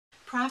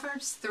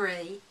Proverbs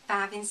 3,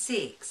 5 and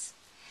 6.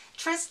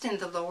 Trust in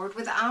the Lord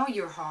with all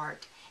your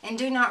heart, and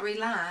do not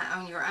rely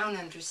on your own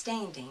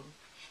understanding.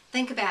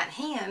 Think about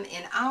Him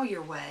in all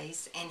your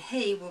ways, and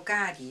He will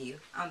guide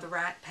you on the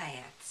right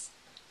paths.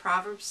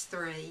 Proverbs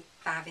 3,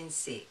 5 and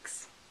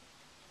 6.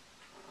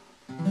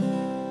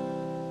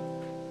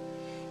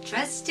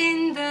 Trust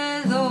in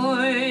the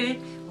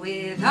Lord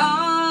with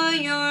all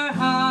your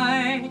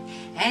heart,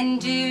 and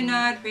do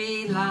not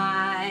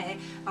rely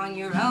on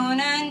your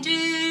own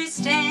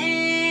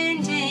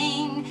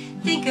understanding.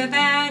 Think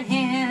about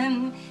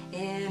Him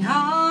in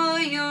all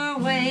your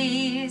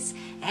ways,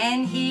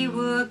 and He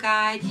will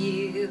guide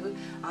you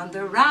on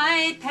the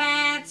right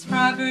paths.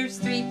 Proverbs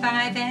 3,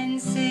 5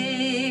 and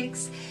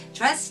 6.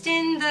 Trust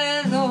in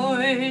the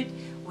Lord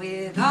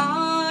with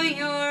all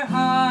your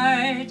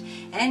heart,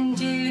 and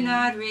do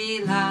not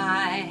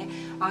rely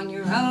on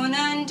your own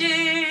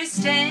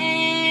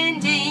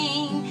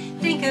understanding.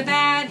 Think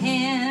about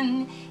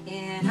Him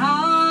in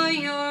all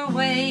your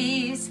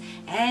ways,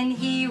 and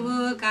He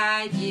will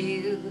guide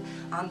you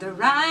on the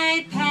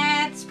right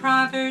paths.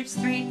 Proverbs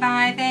 3,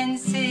 5 and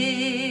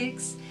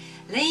 6.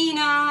 Lean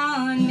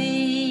on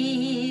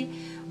me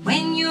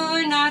when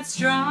you're not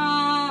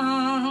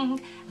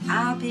strong.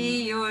 I'll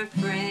be your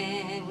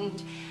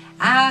friend.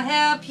 I'll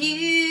help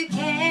you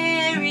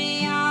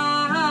carry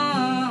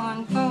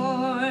on,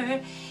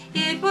 for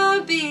it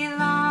won't be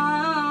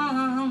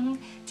long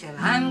till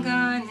I'm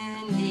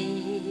gonna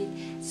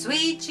need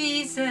sweet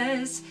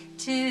Jesus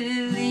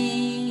to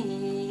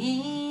lean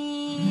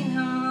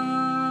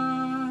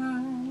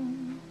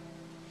on.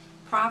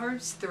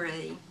 Proverbs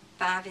 3,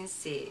 5 and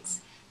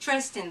 6.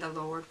 Trust in the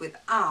Lord with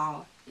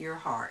all your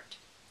heart.